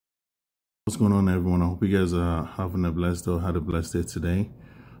What's going on, everyone? I hope you guys are having a blessed day or had a blessed day today.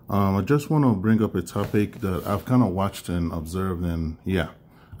 I just want to bring up a topic that I've kind of watched and observed, and yeah,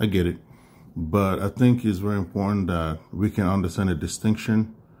 I get it. But I think it's very important that we can understand the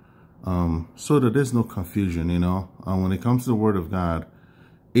distinction so that there's no confusion, when it comes to the Word of God,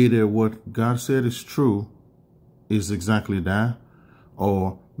 either what God said is true is exactly that,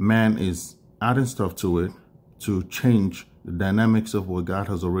 or man is adding stuff to it to change the dynamics of what God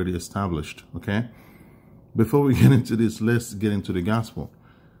has already established, okay? Before we get into this, let's get into the gospel.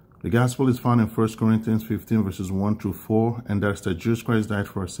 The gospel is found in 1 Corinthians 15, verses 1 through 4, and that's that Jesus Christ died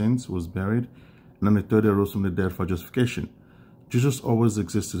for our sins, was buried, and on the third day rose from the dead for justification. Jesus always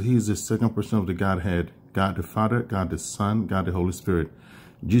existed. He is the second person of the Godhead, God the Father, God the Son, God the Holy Spirit.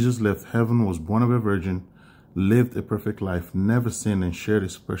 Jesus left heaven, was born of a virgin, lived a perfect life, never sinned, and shed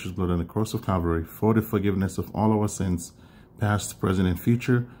his precious blood on the cross of Calvary for the forgiveness of all our sins, past, present, and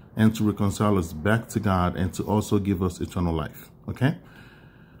future, and to reconcile us back to God and to also give us eternal life. Okay?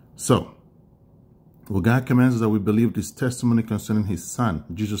 So, what God commands is that we believe this testimony concerning his Son,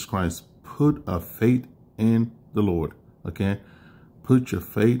 Jesus Christ. Put a faith in the Lord. Okay? Put your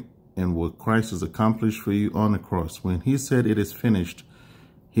faith in what Christ has accomplished for you on the cross. When he said it is finished,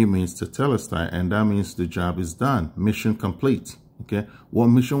 he means to tell us that, and that means the job is done. Mission complete. Okay? What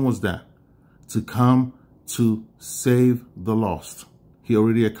mission was that? To come to save the lost. He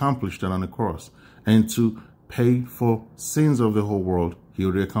already accomplished that on the cross. And to pay for sins of the whole world. He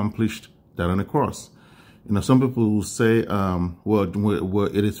already accomplished that on the cross. Some people will say, well,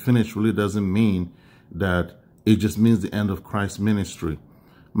 it is finished really doesn't mean that it just means the end of Christ's ministry.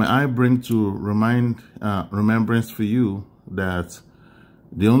 May I bring to remembrance for you that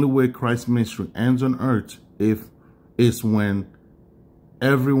the only way Christ's ministry ends on earth is when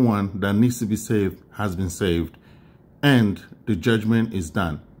everyone that needs to be saved has been saved and the judgment is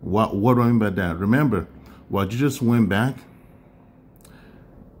done. What do I mean by that? Remember, while Jesus went back,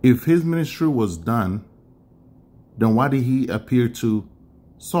 if his ministry was done, then why did he appear to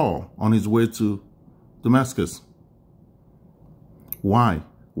Saul on his way to Damascus? Why?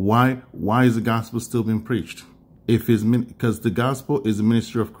 Why is the gospel still being preached? Because the gospel is the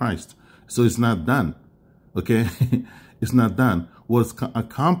ministry of Christ. So it's not done. Okay? It's not done. What's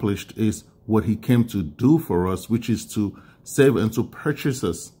accomplished is what he came to do for us, which is to save and to purchase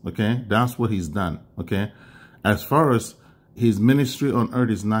us. Okay? That's what he's done. Okay? As far as his ministry on earth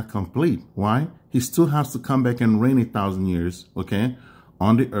is not complete. Why? He still has to come back and reign 1,000 years. Okay?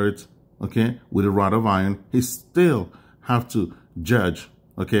 On the earth. Okay? With a rod of iron. He still have to judge.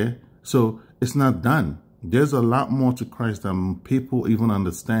 Okay? So it's not done. There's a lot more to Christ than people even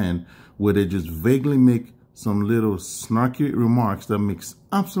understand, where they just vaguely make some little snarky remarks that makes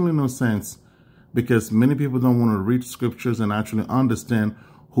absolutely no sense, because many people don't want to read scriptures and actually understand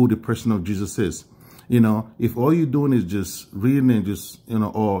who the person of Jesus is. If all you're doing is just reading and just,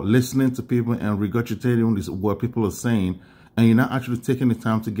 or listening to people and regurgitating what people are saying, and you're not actually taking the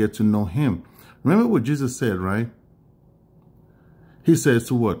time to get to know him. Remember what Jesus said, right? He says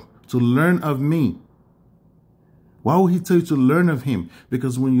to what? To learn of me. Why would he tell you to learn of him?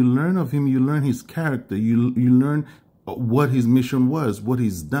 Because when you learn of him, you learn his character. You learn what his mission was, what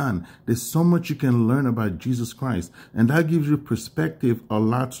he's done. There's so much you can learn about Jesus Christ. And that gives you perspective a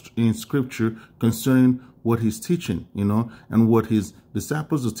lot in scripture concerning what he's teaching, and what his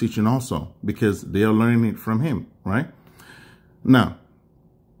disciples are teaching also, because they are learning it from him, right? Now,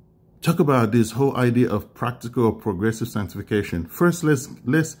 talk about this whole idea of practical or progressive sanctification. First, let's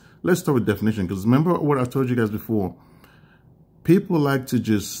start with definition, because remember what I told you guys before. People like to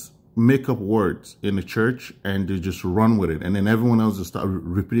just make up words in the church and they just run with it, and then everyone else just start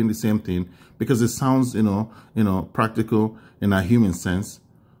repeating the same thing because it sounds, practical in a human sense.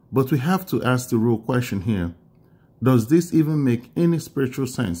 But we have to ask the real question here: does this even make any spiritual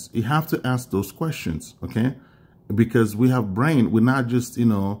sense? You have to ask those questions, okay? Because we have brain. We're not just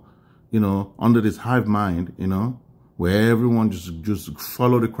under this hive mind, where everyone just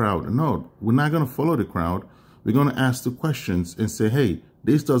follow the crowd. No, we're not going to follow the crowd. We're going to ask the questions and say, hey,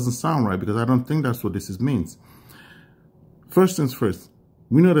 this doesn't sound right, because I don't think that's what this means. First things first,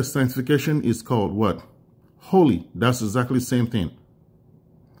 we know that sanctification is called what? Holy. That's exactly the same thing.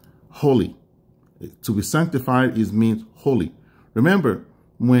 Holy. To be sanctified means holy. Remember,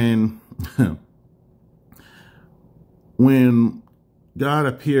 when God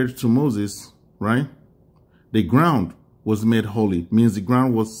appeared to Moses, right? The ground was made holy, means the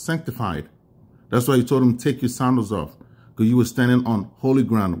ground was sanctified. That's why he told him, take your sandals off, because you were standing on holy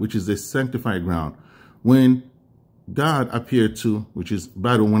ground, which is a sanctified ground. When God appeared to, which is,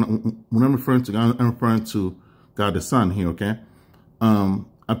 by the way, when I'm referring to God, I'm referring to God the Son here, okay?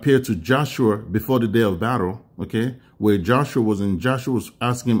 appeared to Joshua before the day of battle, okay, where Joshua was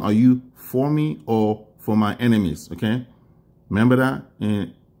asking him, are you for me or for my enemies, okay? Remember that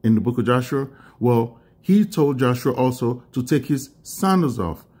in the book of Joshua? Well, he told Joshua also to take his sandals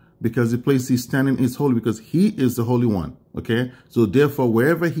off because the place he's standing is holy because he is the Holy One, okay? So therefore,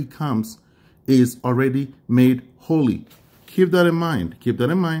 wherever he comes is already made holy. Keep that in mind. Keep that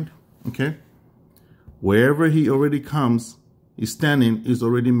in mind, okay? Wherever he already comes, is standing, is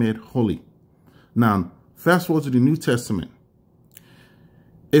already made holy. Now, fast forward to the New Testament.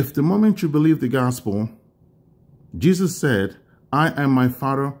 If the moment you believe the gospel, Jesus said, I and my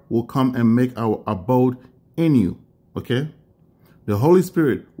Father will come and make our abode in you, okay? The Holy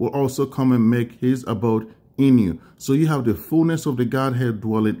Spirit will also come and make his abode in you. So you have the fullness of the Godhead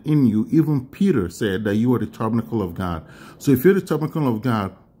dwelling in you. Even Peter said that you are the tabernacle of God. So if you're the tabernacle of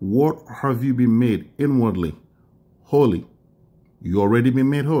God, what have you been made inwardly? Holy. You already been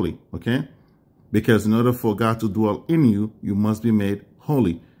made holy, okay? Because in order for God to dwell in you, you must be made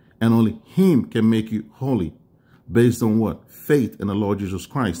holy. And only him can make you holy. Based on what? Faith in the Lord Jesus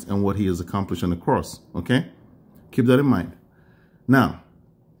Christ and what he has accomplished on the cross, okay? Keep that in mind. Now,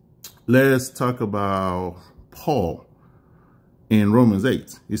 let's talk about Paul in Romans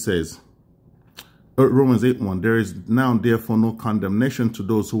 8. He says, Romans 8:1, there is now therefore no condemnation to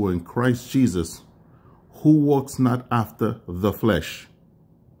those who are in Christ Jesus, who walks not after the flesh.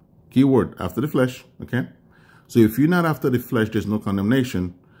 Keyword, after the flesh, okay? So if you're not after the flesh, there's no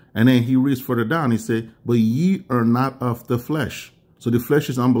condemnation. And then he reads further down, he said, but ye are not of the flesh. So the flesh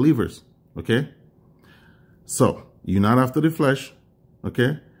is unbelievers, okay? So you're not after the flesh,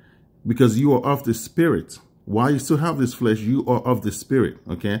 okay? Because you are of the Spirit. While you still have this flesh, you are of the Spirit,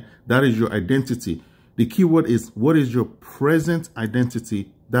 okay? That is your identity. The key word is, what is your present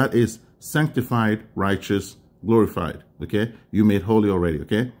identity? That is sanctified, righteous, glorified, okay? You made holy already,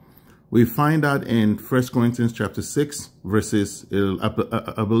 okay? We find that in 1 Corinthians chapter 6, verses,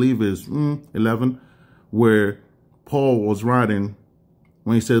 I believe is 11, where Paul was writing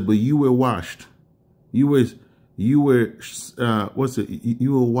when he said, but you were washed. You were washed.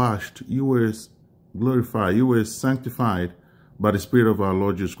 You were glorified. You were sanctified by the Spirit of our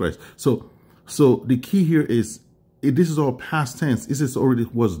Lord Jesus Christ. So the key here is, this is all past tense. This is already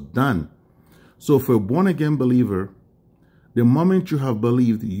was done. So for a born-again believer, the moment you have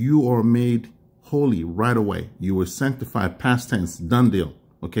believed, you are made holy right away. You were sanctified, past tense, done deal,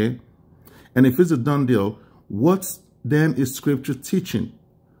 okay? And if it's a done deal, what then is Scripture teaching?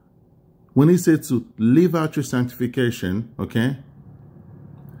 When he said to live out your sanctification, okay?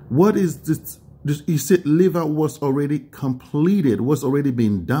 What is this? He said live out what's already completed, what's already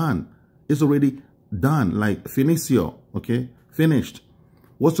been done. It's already done, like finitio, okay? Finished.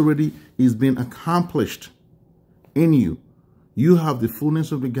 What's already is being accomplished in you. You have the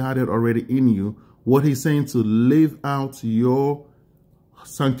fullness of the Godhead already in you. What he's saying to live out your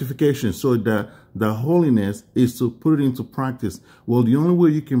sanctification, so that the holiness is to put it into practice. Well, the only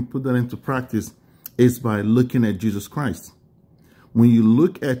way you can put that into practice is by looking at Jesus Christ. When you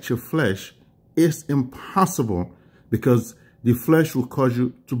look at your flesh, it's impossible because the flesh will cause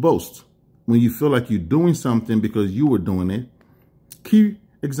you to boast. When you feel like you're doing something because you were doing it. Key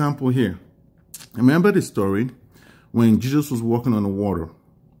example here. Remember the story when Jesus was walking on the water.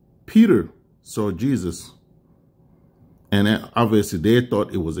 Peter saw Jesus. And obviously they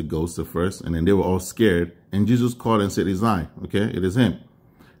thought it was a ghost at first. And then they were all scared. And Jesus called and said, it's I. Okay, it is him.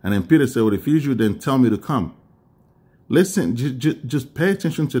 And then Peter said, well, if it's you, then tell me to come. Listen, just pay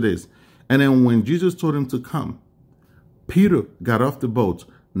attention to this. And then when Jesus told him to come, Peter got off the boat,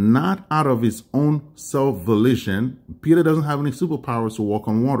 not out of his own self-volition. Peter doesn't have any superpowers to walk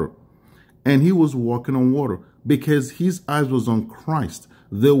on water. And he was walking on water because his eyes was on Christ,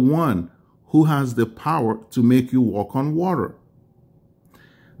 the one who has the power to make you walk on water.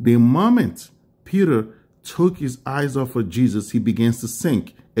 The moment Peter took his eyes off of Jesus, he begins to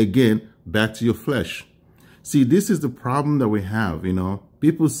sink again back to your flesh. See, this is the problem that we have, you know.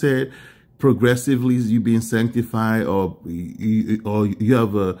 People say progressively you being sanctified or you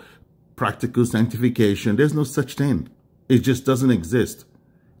have a practical sanctification. There's no such thing. It just doesn't exist.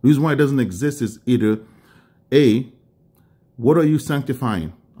 The reason why it doesn't exist is either A, what are you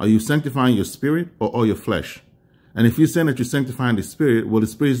sanctifying? Are you sanctifying your spirit or your flesh? And if you're saying that you're sanctifying the spirit, well, the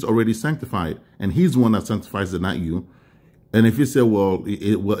spirit is already sanctified. And he's the one that sanctifies it, not you. And if you say, well,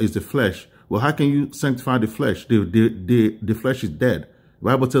 it's the flesh. Well, how can you sanctify the flesh? The flesh is dead. The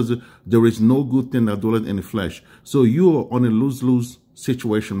Bible tells you there is no good thing that dwelleth in the flesh. So you are on a lose-lose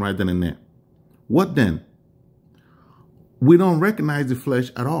situation right then and there. What then? we don't recognize the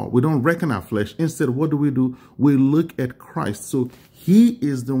flesh at all. We don't recognize flesh. Instead, what do? We look at Christ. So he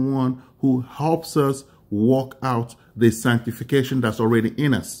is the one who helps us walk out the sanctification that's already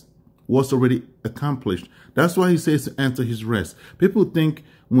in us, what's already accomplished. That's why he says to enter his rest. People think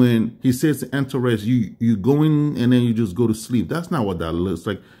when he says to enter rest, you go in and then you just go to sleep. That's not what that looks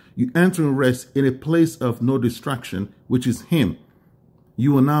like. You enter rest in a place of no distraction, which is him.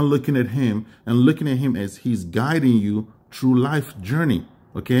 You are now looking at him and looking at him as he's guiding you through life journey.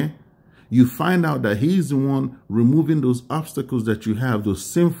 Okay. You find out that he's the one removing those obstacles that you have, those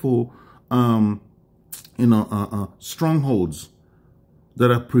sinful, strongholds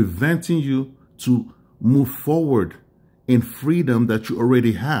that are preventing you to move forward in freedom that you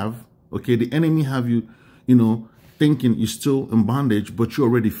already have. Okay, the enemy have you, thinking you're still in bondage, but you're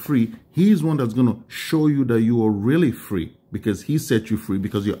already free. He's one that's going to show you that you are really free because he set you free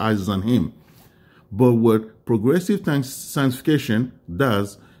because your eyes is on him. But what progressive sanctification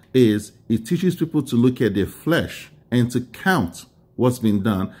does is it teaches people to look at their flesh and to count what's been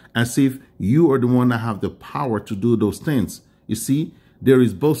done as if you are the one that have the power to do those things. You see, there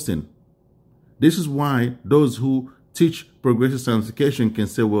is boasting. This is why those who teach progressive sanctification can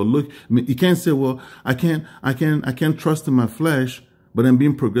say, well, look, you can't say, well, I can't trust in my flesh, but I'm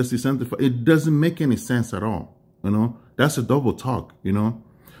being progressively sanctified. It doesn't make any sense at all. That's a double talk,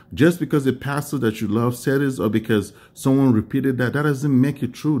 Just because the pastor that you love said this or because someone repeated that doesn't make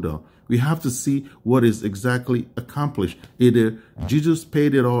it true, though. We have to see what is exactly accomplished. Either Jesus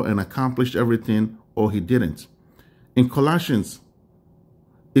paid it all and accomplished everything, or he didn't. In Colossians,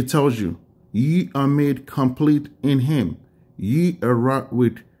 it tells you, ye are made complete in him. Ye are wrought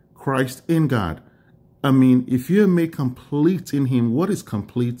with Christ in God. I mean, if you're made complete in him, what is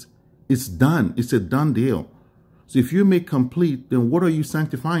complete? It's done. It's a done deal. So if you make complete, then what are you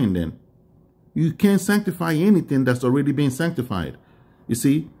sanctifying then? You can't sanctify anything that's already been sanctified. You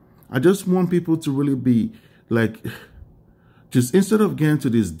see, I just want people to really be like, just instead of getting to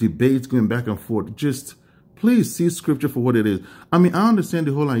these debates going back and forth, just please see scripture for what it is. I mean, I understand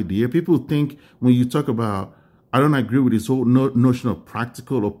the whole idea. People think when you talk about, I don't agree with this whole notion of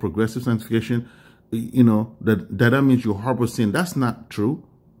practical or progressive sanctification, that means you harbor sin. That's not true.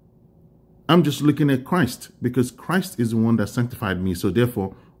 I'm just looking at Christ because Christ is the one that sanctified me. So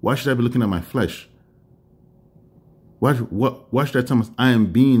therefore, why should I be looking at my flesh? Why should I tell myself I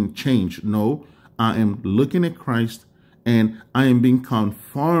am being changed? No, I am looking at Christ and I am being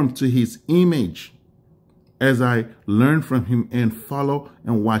conformed to his image as I learn from him and follow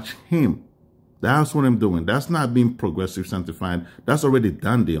and watch him. That's what I'm doing. That's not being progressive sanctified. That's already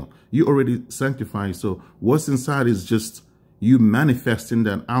done deal. You already sanctified. So what's inside is just you manifesting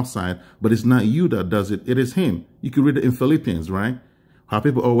that outside, but it's not you that does it. It is him. You can read it in Philippians, right? How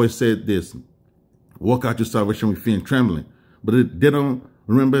people always said this, walk out your salvation with fear and trembling. But they don't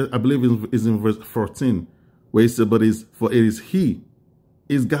remember, I believe it's in verse 14, where he said, but it is he.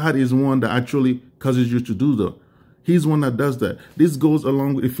 God is one that actually causes you to do that. He's one that does that. This goes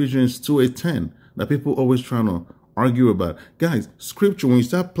along with Ephesians 2:10 that people always trying to argue about. Guys, scripture, when you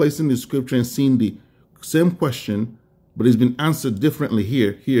start placing the scripture and seeing the same question, but it's been answered differently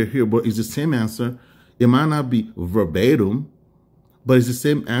here, but it's the same answer. It might not be verbatim, but it's the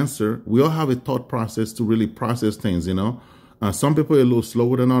same answer. We all have a thought process to really process things, Some people are a little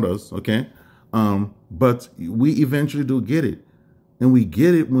slower than others, okay? But we eventually do get it. And we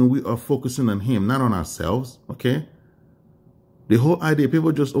get it when we are focusing on him, not on ourselves, okay? The whole idea,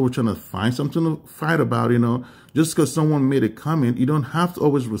 people just always trying to find something to fight about, Just because someone made a comment, you don't have to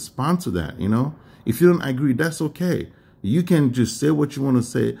always respond to that, If you don't agree, that's okay. You can just say what you want to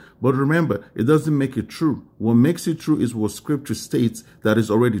say, but remember, it doesn't make it true. What makes it true is what scripture states that is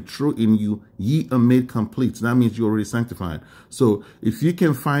already true in you. Ye are made complete. That means you're already sanctified. So if you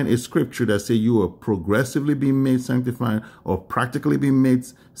can find a scripture that say you are progressively being made sanctified or practically being made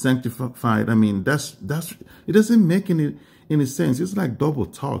sanctified, I mean, that's it doesn't make any sense. It's like double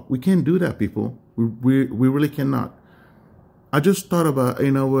talk. We can't do that, people. We really cannot. I just thought about,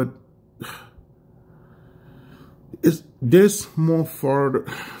 what? There's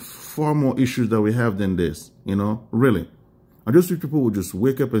far more issues that we have than this, really. I just wish people would just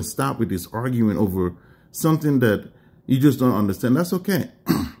wake up and stop with this argument over something that you just don't understand. That's okay.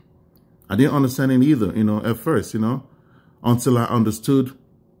 I didn't understand it either, at first, until I understood,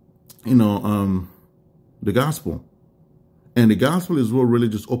 the gospel. And the gospel is what really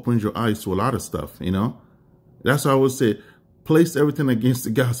just opens your eyes to a lot of stuff, That's why I would say, place everything against the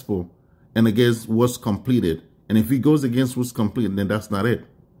gospel and against what's completed. And if he goes against what's complete, then that's not it.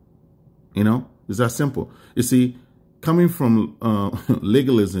 It's that simple. You see, coming from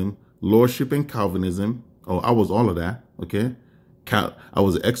legalism, lordship, and Calvinism, I was all of that, okay? I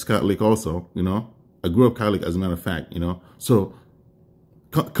was an ex-Catholic also, you know. I grew up Catholic, as a matter of fact, you know. So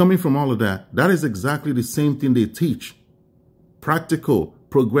coming from all of that, that is exactly the same thing they teach. Practical,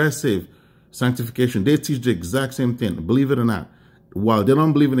 progressive sanctification. They teach the exact same thing, believe it or not. While they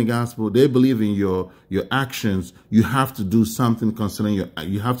don't believe in the gospel, they believe in your actions. You have to do something concerning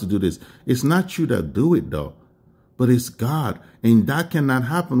you have to do this. It's not you that do it though, but it's God. And that cannot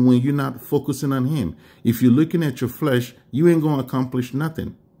happen when you're not focusing on him. If you're looking at your flesh, you ain't going to accomplish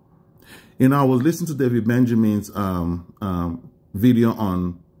nothing. You know, I was listening to David Benjamin's video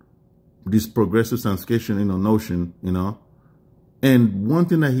on this progressive sanctification, you know, notion, you know. And one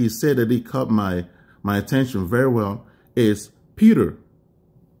thing that he said that he caught my attention very well is Peter.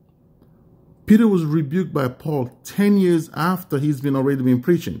 Peter was rebuked by Paul 10 years after he's already been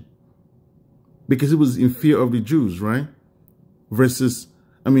preaching, because he was in fear of the Jews, right? Versus,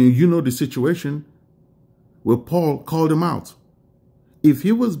 I mean, you know the situation where Paul called him out. If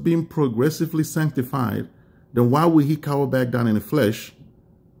he was being progressively sanctified, then why would he cower back down in the flesh?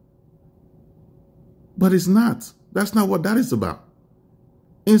 But it's not. That's not what that is about.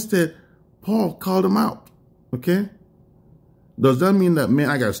 Instead, Paul called him out, okay? Does that mean that, man,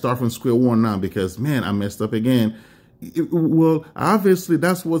 I got to start from square one now because, man, I messed up again? Well, obviously,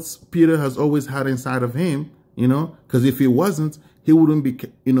 that's what Peter has always had inside of him, you know, because if he wasn't, he wouldn't be,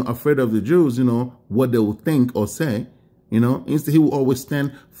 you know, afraid of the Jews, you know, what they would think or say, you know. Instead, he will always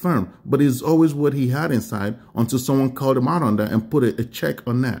stand firm. But it's always what he had inside until someone called him out on that and put a check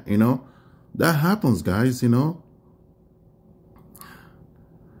on that, you know. That happens, guys, you know.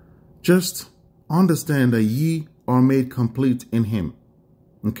 Just understand that ye are made complete in him,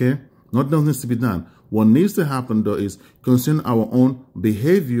 okay? Nothing needs to be done. What needs to happen, though, is concerning our own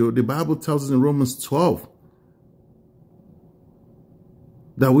behavior. The Bible tells us in Romans 12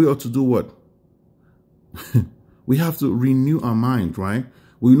 that we ought to do what? We have to renew our mind, right?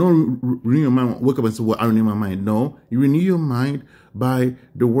 We don't renew your mind, wake up and say, well, I renew my mind. No, you renew your mind by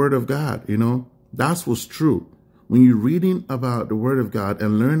the word of God, you know? That's what's true. When you're reading about the word of God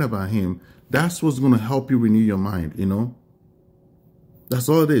and learn about him, that's what's going to help you renew your mind, you know? That's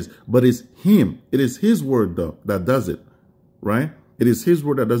all it is. But it's him. It is his word, though, that does it, right? It is his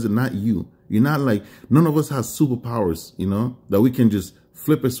word that does it, not you. You're not like, none of us has superpowers, you know, that we can just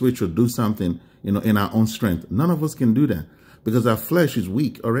flip a switch or do something, you know, in our own strength. None of us can do that because our flesh is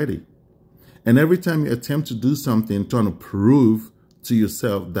weak already. And every time you attempt to do something, trying to prove to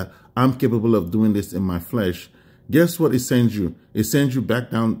yourself that I'm capable of doing this in my flesh, guess what it sends you? It sends you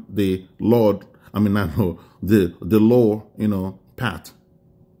back down the the law, you know, path.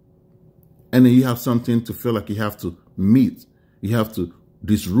 And then you have something to feel like you have to meet. You have to,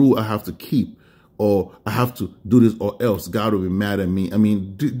 this rule I have to keep, or I have to do this or else God will be mad at me. I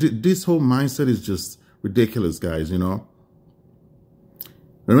mean, this whole mindset is just ridiculous, guys, you know.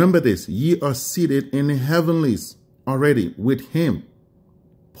 Remember this, ye are seated in the heavenlies already with him.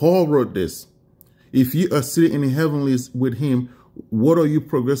 Paul wrote this. If you are seated in the heavenlies with him, what are you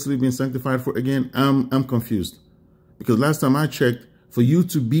progressively being sanctified for again? I'm confused. Because last time I checked, for you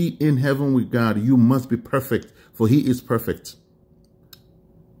to be in heaven with God, you must be perfect, for he is perfect.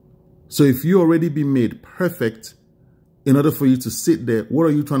 So if you already be made perfect, in order for you to sit there, what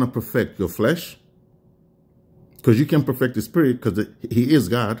are you trying to perfect? Your flesh? Because you can perfect the spirit, because he is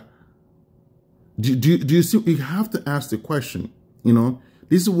God. Do you see? You have to ask the question, you know.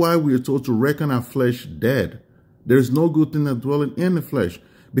 This is why we are told to reckon our flesh dead. There is no good thing that dwelling in the flesh,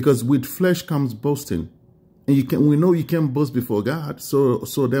 because with flesh comes boasting. And we know you can't boast before God. So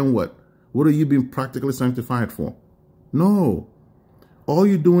then what? What are you being practically sanctified for? No. All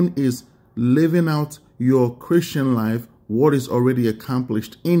you're doing is living out your Christian life, what is already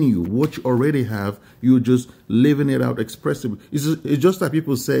accomplished in you, what you already have. You're just living it out expressively. It's just like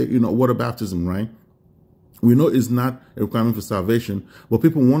people say, you know, water baptism, right? We know it's not a requirement for salvation, but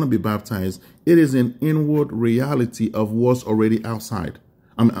people want to be baptized. It is an inward reality of what's already outside.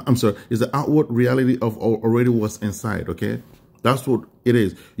 I'm sorry, it's the outward reality of already what's inside, okay? That's what it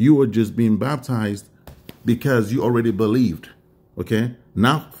is. You are just being baptized because you already believed, okay?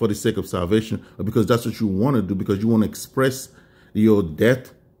 Not for the sake of salvation, but because that's what you want to do, because you want to express your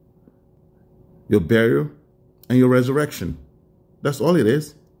death, your burial, and your resurrection. That's all it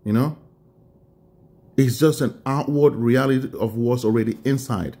is, you know? It's just an outward reality of what's already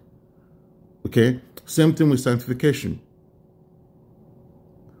inside. Okay? Same thing with sanctification.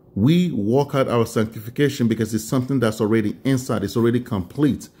 We walk out our sanctification because it's something that's already inside. It's already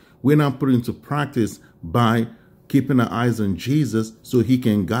complete. We're not putting into practice by keeping our eyes on Jesus so he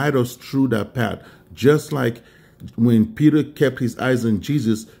can guide us through that path. Just like when Peter kept his eyes on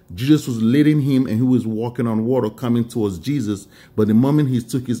Jesus, Jesus was leading him and he was walking on water coming towards Jesus. But the moment he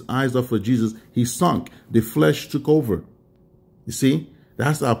took his eyes off of Jesus, he sunk. The flesh took over. You see,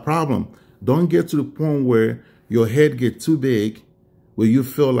 that's our problem. Don't get to the point where your head gets too big, where you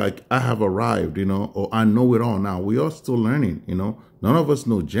feel like I have arrived, you know, or I know it all now. We are still learning, you know. None of us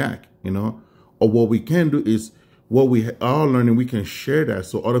know jack, you know. Or what we can do is what we are learning, we can share that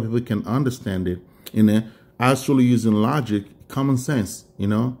so other people can understand it. You know, actually using logic, common sense, you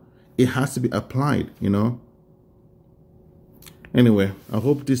know. It has to be applied, you know. Anyway, I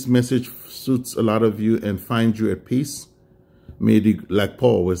hope this message suits a lot of you and finds you at peace. May the, like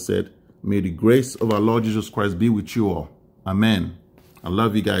Paul was said, may the grace of our Lord Jesus Christ be with you all. Amen. I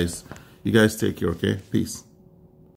love you guys. You guys take care, okay? Peace.